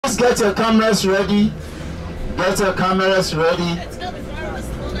Just get your cameras ready. Get your cameras ready.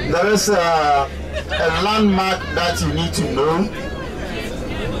 There is a landmark that you need to know.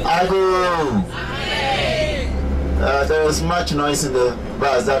 There is much noise in the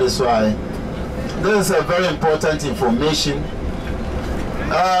bus, that is why. This is a very important information.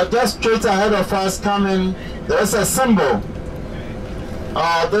 Just straight ahead of us coming, there is a symbol.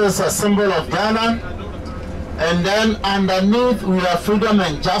 There is a symbol of Ghana. And then underneath we have freedom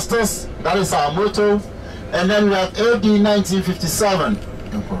and justice. That is our motto. And then we have AD 1957.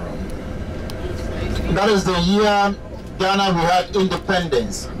 That is the year Ghana we had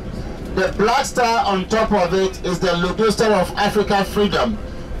independence. The black star on top of it is the Lodestar of Africa Freedom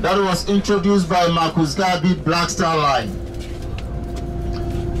that was introduced by Marcus Garvey Black Star Line.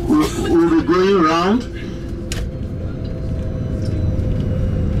 We'll be going around.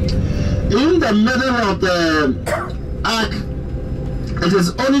 In the middle of the arc, it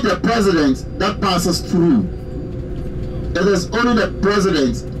is only the president that passes through. It is only the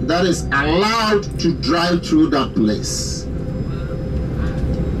president that is allowed to drive through that place.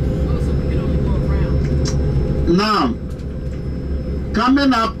 Now,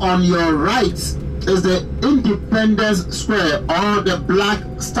 coming up on your right is the Independence Square or the Black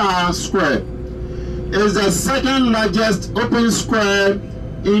Star Square. It is the second largest open square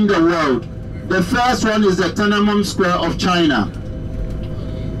in the world. The first one is the Tiananmen Square of China.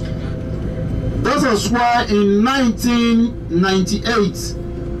 This was where in 1998,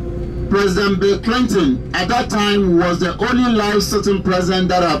 President Bill Clinton, at that time, was the only life-sitting president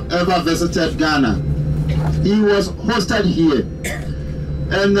that have ever visited Ghana. He was hosted here.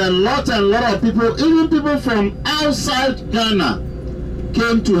 And a lot of people, even people from outside Ghana,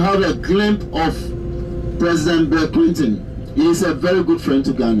 came to have a glimpse of President Bill Clinton. He is a very good friend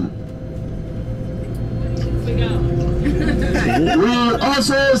to Ghana. We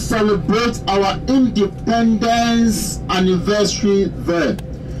also celebrate our independence anniversary there.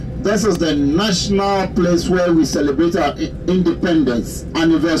 This is the national place where we celebrate our independence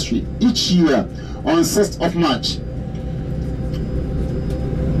anniversary each year on 6th of March.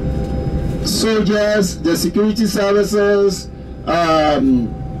 Soldiers, the security services,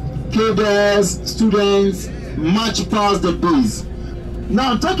 cadres, students march past the days.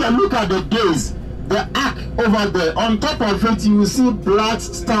 Now take a look at the days. The arc over there, on top of it you will see Black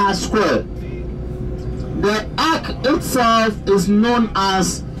Star Square. The arc itself is known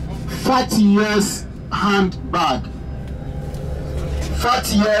as Fatier's handbag.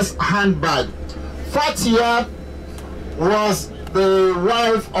 Fatier's handbag. Fatier was the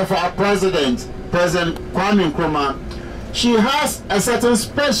wife of our president, President Kwame Nkrumah. She has a certain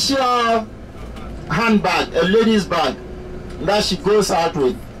special handbag, a lady's bag, that she goes out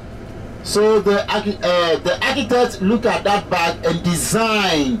with. So the architect looked at that bag and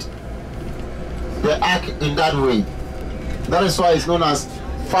designed the arc in that way. That is why it's known as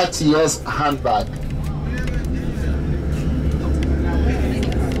Fatier's handbag.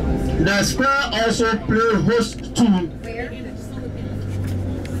 The square also play host to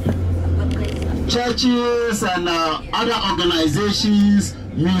churches and other organizations,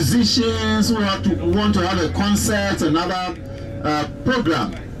 musicians who want to have a concert and other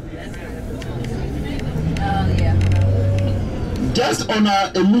program. Just on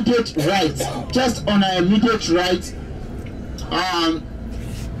our immediate right,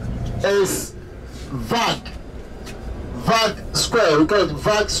 is VAG Square. We call it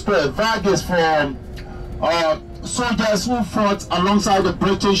VAG Square. VAG is for soldiers who fought alongside the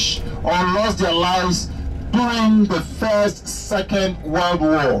British or lost their lives during the First, Second World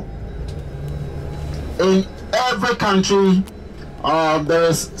War. In every country, there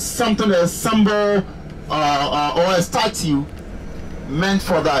is something, a symbol or a statue meant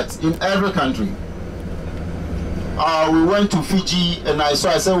for that in every country. We went to Fiji and I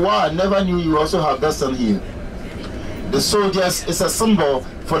said, wow, I never knew you also have that one here. The soldiers, it's a symbol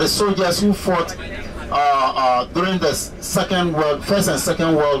for the soldiers who fought during the First and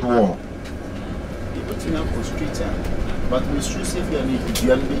Second World War. But we should say if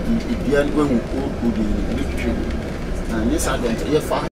you